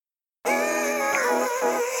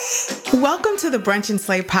Welcome to the Brunch and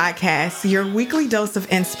Slay podcast, your weekly dose of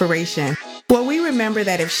inspiration, where we remember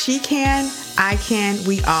that if she can, I can,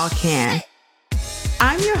 we all can.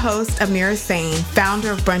 I'm your host, Ameerah Saine, founder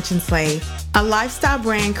of Brunch and Slay, a lifestyle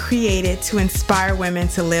brand created to inspire women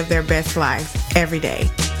to live their best lives every day.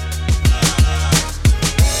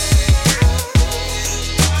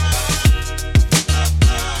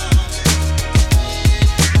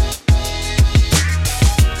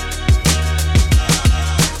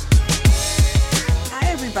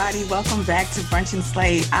 Welcome back to Brunch and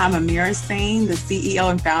Slay. I'm Ameerah Saine, the CEO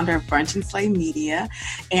and founder of Brunch and Slay Media,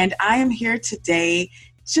 and I am here today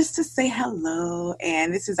just to say hello.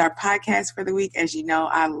 And this is our podcast for the week. As you know,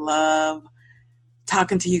 I love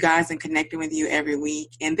talking to you guys and connecting with you every week.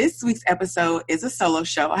 And this week's episode is a solo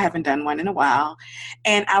show. I haven't done one in a while,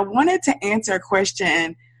 and I wanted to answer a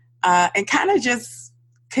question and kind of just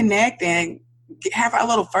connect and have our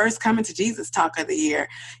little first coming to Jesus talk of the year.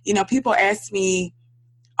 You know, people ask me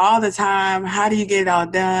all the time, how do you get it all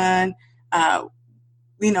done? How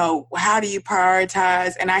do you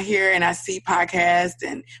prioritize? And I hear and I see podcasts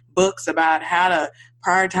and books about how to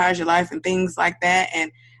prioritize your life and things like that.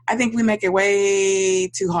 And I think we make it way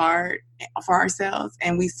too hard for ourselves,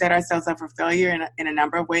 and we set ourselves up for failure in a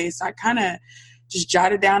number of ways. So I kind of just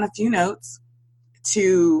jotted down a few notes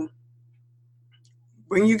to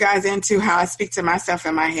bring you guys into how I speak to myself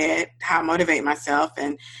in my head, how I motivate myself,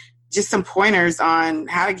 and just some pointers on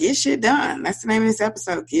how to get shit done. That's the name of this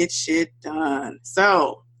episode, Get Shit Done.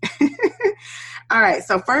 So, all right.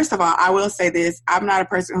 So first of all, I will say this. I'm not a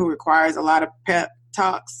person who requires a lot of pep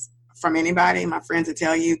talks from anybody. My friends will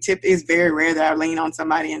tell you, it's very rare that I lean on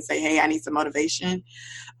somebody and say, hey, I need some motivation.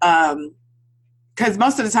 Because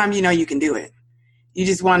most of the time, you know, you can do it. You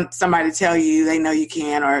just want somebody to tell you they know you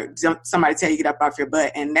can, or somebody tell you get up off your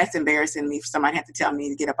butt. And that's embarrassing me for somebody to have to tell me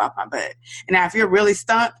to get up off my butt. And now if you're really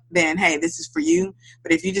stuck, then hey, this is for you.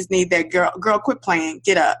 But if you just need that girl, quit playing,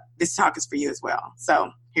 get up. This talk is for you as well.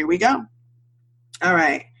 So here we go. All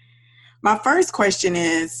right. My first question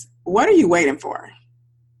is, what are you waiting for?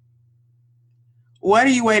 What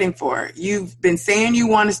are you waiting for? You've been saying you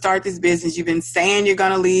want to start this business. You've been saying you're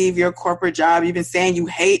going to leave your corporate job. You've been saying you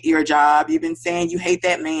hate your job. You've been saying you hate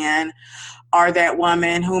that man or that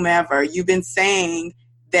woman, whomever. You've been saying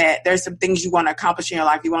that there's some things you want to accomplish in your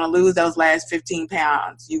life. You want to lose those last 15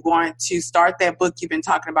 pounds. You want to start that book you've been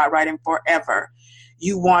talking about writing forever.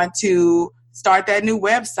 You want to start that new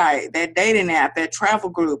website, that dating app, that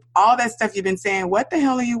travel group, all that stuff you've been saying. What the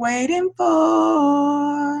hell are you waiting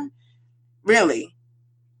for? Really,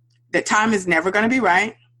 the time is never going to be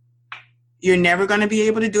right. You're never going to be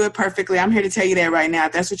able to do it perfectly. I'm here to tell you that right now.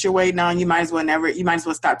 If that's what you're waiting on, you might as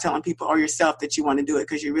well stop telling people or yourself that you want to do it,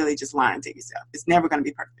 because you're really just lying to yourself. It's never going to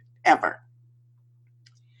be perfect, ever.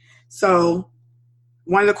 So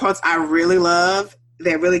one of the quotes I really love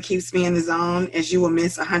that really keeps me in the zone is, you will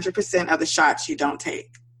miss 100% of the shots you don't take.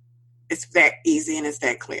 It's that easy and it's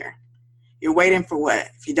that clear. You're waiting for what?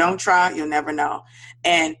 If you don't try, you'll never know.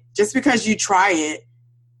 And just because you try it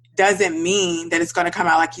doesn't mean that it's going to come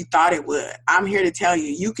out like you thought it would. I'm here to tell you,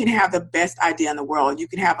 you can have the best idea in the world. You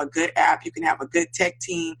can have a good app. You can have a good tech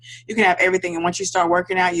team. You can have everything. And once you start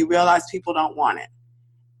working out, you realize people don't want it.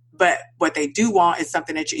 But what they do want is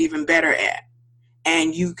something that you're even better at.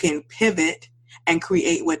 And you can pivot and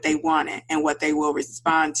create what they wanted and what they will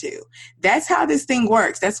respond to. That's how this thing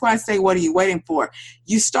works. That's why I say, what are you waiting for?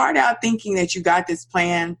 You start out thinking that you got this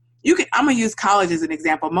plan. I'm going to use college as an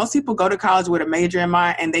example. Most people go to college with a major in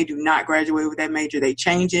mind, and they do not graduate with that major. They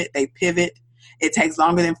change it. They pivot. It takes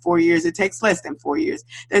longer than 4 years. It takes less than 4 years.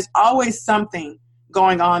 There's always something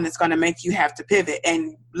going on that's going to make you have to pivot.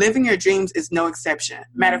 And living your dreams is no exception.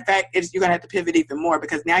 Matter of fact, you're going to have to pivot even more,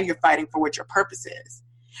 because now you're fighting for what your purpose is.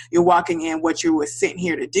 You're walking in what you were sitting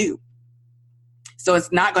here to do. So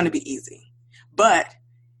it's not going to be easy, but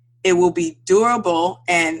it will be durable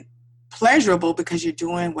and pleasurable because you're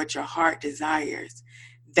doing what your heart desires.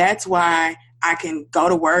 That's why I can go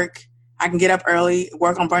to work. I can get up early,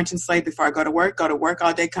 work on Brunch and Slay before I go to work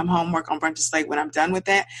all day, come home, work on Brunch and Slay when I'm done with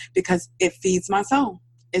that, because it feeds my soul.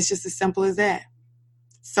 It's just as simple as that.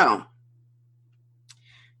 So,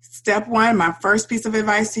 step one, my first piece of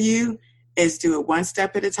advice to you is do it one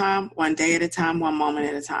step at a time, one day at a time, one moment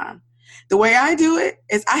at a time. The way I do it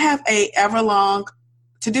is I have a ever-long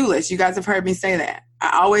to-do list. You guys have heard me say that.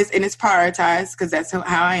 And it's prioritized because that's how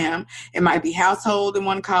I am. It might be household in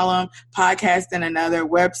one column, podcast in another,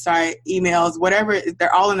 website, emails, whatever.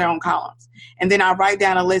 They're all in their own columns. And then I write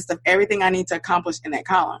down a list of everything I need to accomplish in that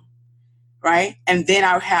column, right? And then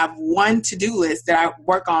I have one to-do list that I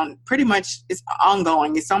work on pretty much. It's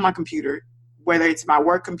ongoing. It's on my computer whether it's my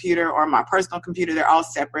work computer or my personal computer, they're all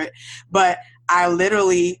separate. But I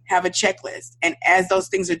literally have a checklist. And as those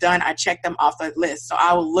things are done, I check them off the list. So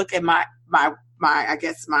I will look at my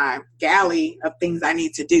galley of things I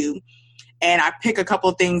need to do. And I pick a couple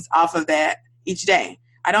of things off of that each day.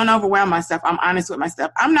 I don't overwhelm myself. I'm honest with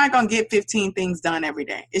myself. I'm not going to get 15 things done every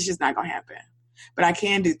day. It's just not going to happen. But I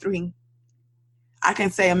can do 3. I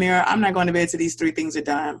can say, Ameerah, I'm not going to bed till these 3 things are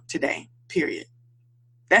done today, period.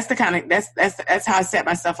 That's the kind of, that's how I set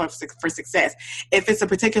myself up for success. If it's a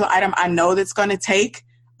particular item I know that's going to take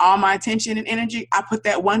all my attention and energy, I put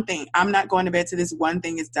that one thing. I'm not going to bed till this one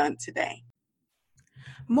thing is done today.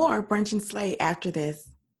 More Brunch and Slay after this.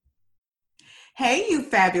 Hey, you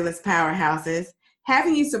fabulous powerhouses.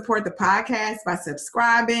 Having you support the podcast by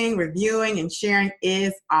subscribing, reviewing, and sharing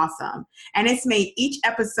is awesome. And it's made each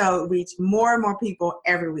episode reach more and more people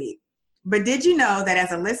every week. But did you know that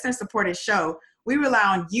as a listener-supported show, we rely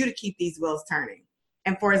on you to keep these wheels turning?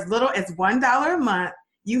 And for as little as $1 a month,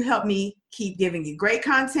 you help me keep giving you great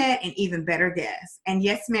content and even better guests. And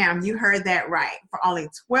yes, ma'am, you heard that right. For only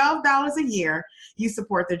 $12 a year, you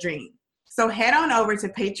support the dream. So head on over to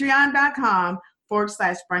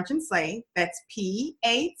patreon.com/brunch and slay. That's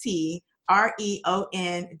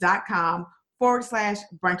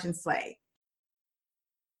patreon.com/brunch and slay.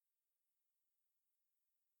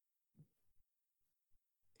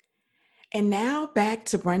 And now back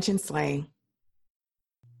to Brunch and Slay.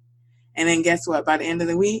 And then guess what? By the end of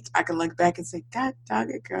the week, I can look back and say, God dog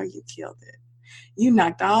it, girl, you killed it. You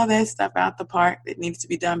knocked all that stuff out the park that needs to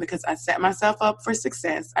be done because I set myself up for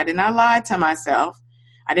success. I did not lie to myself.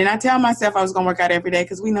 I did not tell myself I was going to work out every day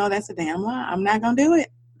because we know that's a damn lie. I'm not going to do it.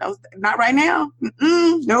 Not right now.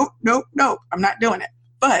 Nope. I'm not doing it.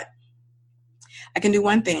 But I can do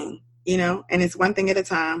one thing, and it's one thing at a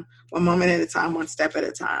time, one moment at a time, one step at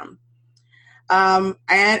a time. And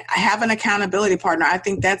I have an accountability partner. I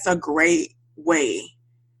think that's a great way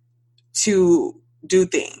to do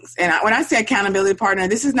things. And when I say accountability partner,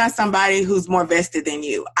 this is not somebody who's more vested than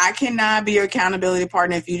you. I cannot be your accountability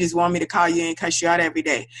partner if you just want me to call you and cuss you out every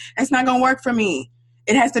day. That's not going to work for me.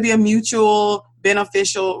 It has to be a mutual,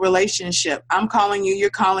 beneficial relationship. I'm calling you,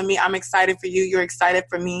 you're calling me. I'm excited for you, you're excited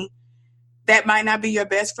for me. That might not be your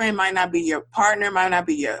best friend, might not be your partner, might not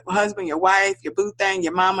be your husband, your wife, your boo thing,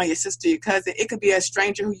 your mama, your sister, your cousin. It could be a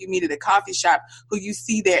stranger who you meet at a coffee shop who you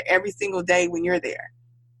see there every single day when you're there.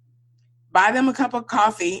 Buy them a cup of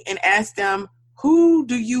coffee and ask them, who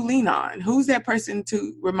do you lean on? Who's that person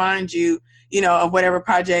to remind you, of whatever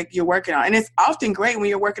project you're working on? And it's often great when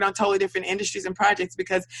you're working on totally different industries and projects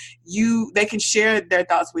because they can share their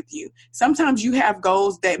thoughts with you. Sometimes you have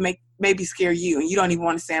goals that maybe scare you and you don't even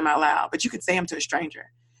want to say them out loud, but you can say them to a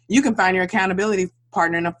stranger. You can find your accountability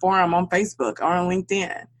partner in a forum on Facebook or on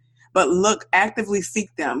LinkedIn. But look, actively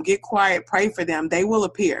seek them. Get quiet, pray for them. They will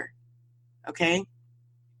appear. Okay?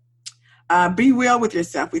 Be real with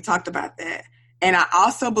yourself. We talked about that. And I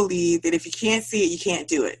also believe that if you can't see it, you can't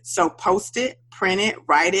do it. So post it, print it,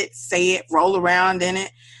 write it, say it, roll around in it,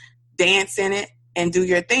 dance in it, and do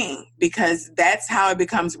your thing because that's how it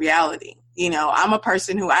becomes reality. I'm a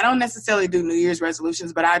person who I don't necessarily do New Year's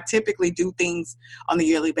resolutions, but I typically do things on the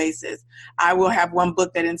yearly basis. I will have one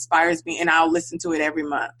book that inspires me and I'll listen to it every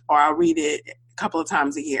month or I'll read it a couple of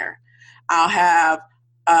times a year. I'll have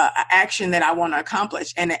an action that I want to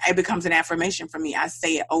accomplish and it becomes an affirmation for me. I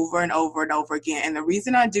say it over and over and over again. And the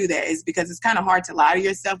reason I do that is because it's kind of hard to lie to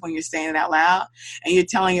yourself when you're saying it out loud and you're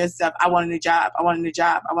telling yourself, I want a new job. I want a new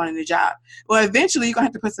job. I want a new job. Well, eventually you're going to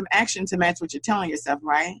have to put some action to match what you're telling yourself,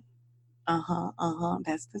 right?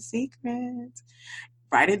 That's the secret.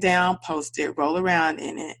 Write it down, post it, roll around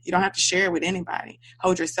in it. You don't have to share it with anybody.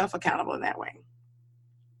 Hold yourself accountable in that way.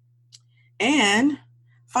 And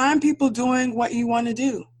find people doing what you want to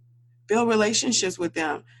do. Build relationships with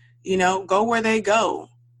them. Go where they go.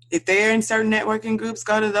 If they're in certain networking groups,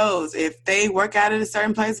 go to those. If they work out at a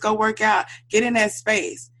certain place, go work out. Get in that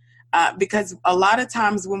space. Because a lot of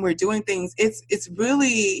times when we're doing things, it's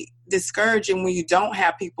really discouraging when you don't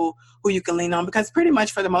have people who you can lean on because pretty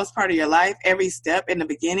much for the most part of your life, every step in the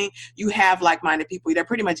beginning, you have like-minded people. They're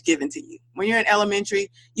pretty much given to you. When you're in elementary,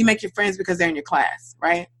 you make your friends because they're in your class,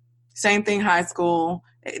 right? Same thing, high school.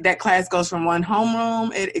 That class goes from one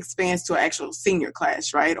homeroom, it expands to an actual senior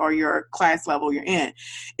class, right? Or your class level you're in.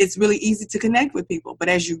 It's really easy to connect with people. But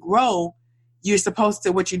as you grow, you're supposed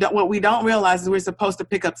to, what we don't realize is we're supposed to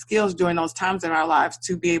pick up skills during those times in our lives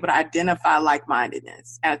to be able to identify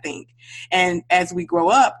like-mindedness, I think. And as we grow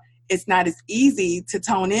up, it's not as easy to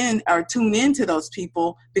tune into those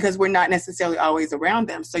people because we're not necessarily always around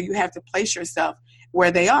them. So you have to place yourself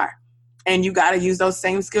where they are. And you got to use those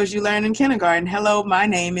same skills you learned in kindergarten. Hello, my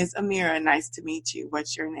name is Ameerah. Nice to meet you.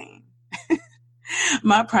 What's your name?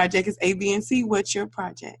 My project is A, B, and C. What's your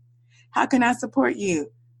project? How can I support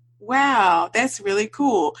you? Wow, that's really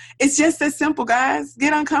cool. It's just as simple, guys.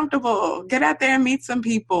 Get uncomfortable. Get out there and meet some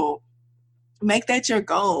people. Make that your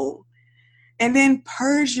goal. And then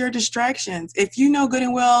purge your distractions. If you know good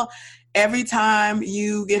and well, every time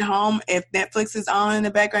you get home, if Netflix is on in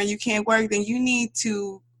the background, you can't work, then you need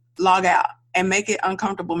to log out and make it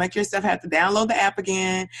uncomfortable. Make yourself have to download the app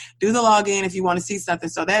again, do the login if you want to see something.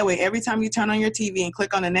 So that way, every time you turn on your TV and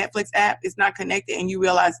click on the Netflix app, it's not connected and you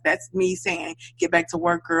realize that's me saying, get back to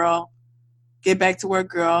work, girl. Get back to work,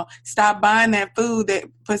 girl. Stop buying that food that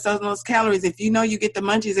puts those calories. If you know you get the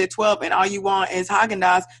munchies at 12 and all you want is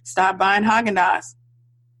Haagen-Dazs, stop buying Haagen-Dazs.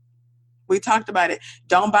 We talked about it.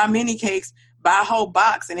 Don't buy mini cakes. Buy a whole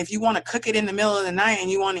box. And if you want to cook it in the middle of the night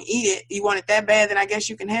and you want to eat it, you want it that bad, then I guess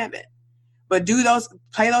you can have it. But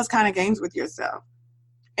play those kind of games with yourself.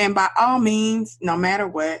 And by all means, no matter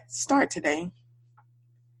what, start today.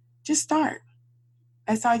 Just start.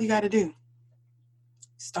 That's all you got to do.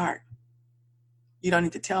 Start. You don't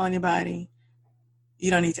need to tell anybody.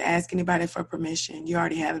 You don't need to ask anybody for permission. You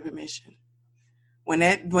already have the permission. When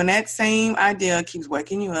that same idea keeps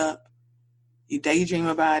waking you up, you daydream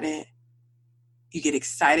about it, you get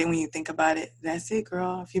excited when you think about it, that's it,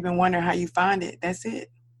 girl. If you've been wondering how you find it, that's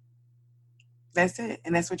it. That's it.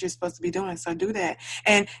 And that's what you're supposed to be doing. So do that.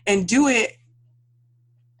 And do it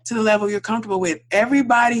to the level you're comfortable with.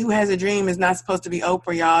 Everybody who has a dream is not supposed to be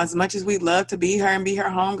Oprah, y'all. As much as we'd love to be her and be her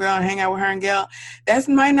homegirl and hang out with her and Gail, that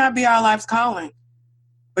might not be our life's calling.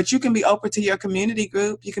 But you can be Oprah to your community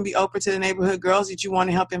group. You can be Oprah to the neighborhood girls that you want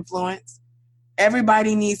to help influence.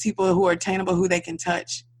 Everybody needs people who are attainable, who they can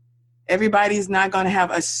touch. Everybody's not going to have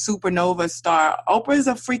a supernova star. Oprah is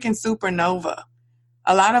a freaking supernova.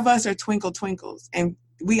 A lot of us are twinkle twinkles, and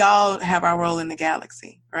we all have our role in the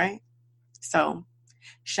galaxy, right? So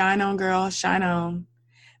shine on, girl, shine on.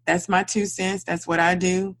 That's my 2 cents. That's what I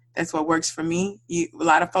do. That's what works for me. A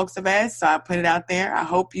lot of folks have asked, so I put it out there. I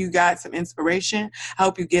hope you got some inspiration. I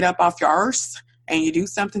hope you get up off your arse and you do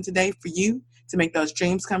something today for you to make those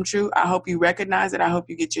dreams come true. I hope you recognize it. I hope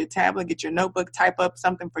you get your tablet, get your notebook, type up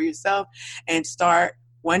something for yourself, and start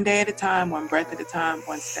one day at a time, one breath at a time,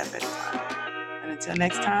 one step at a time. And until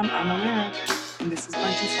next time, I'm Ameerah, and this is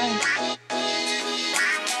Bunch and Slay.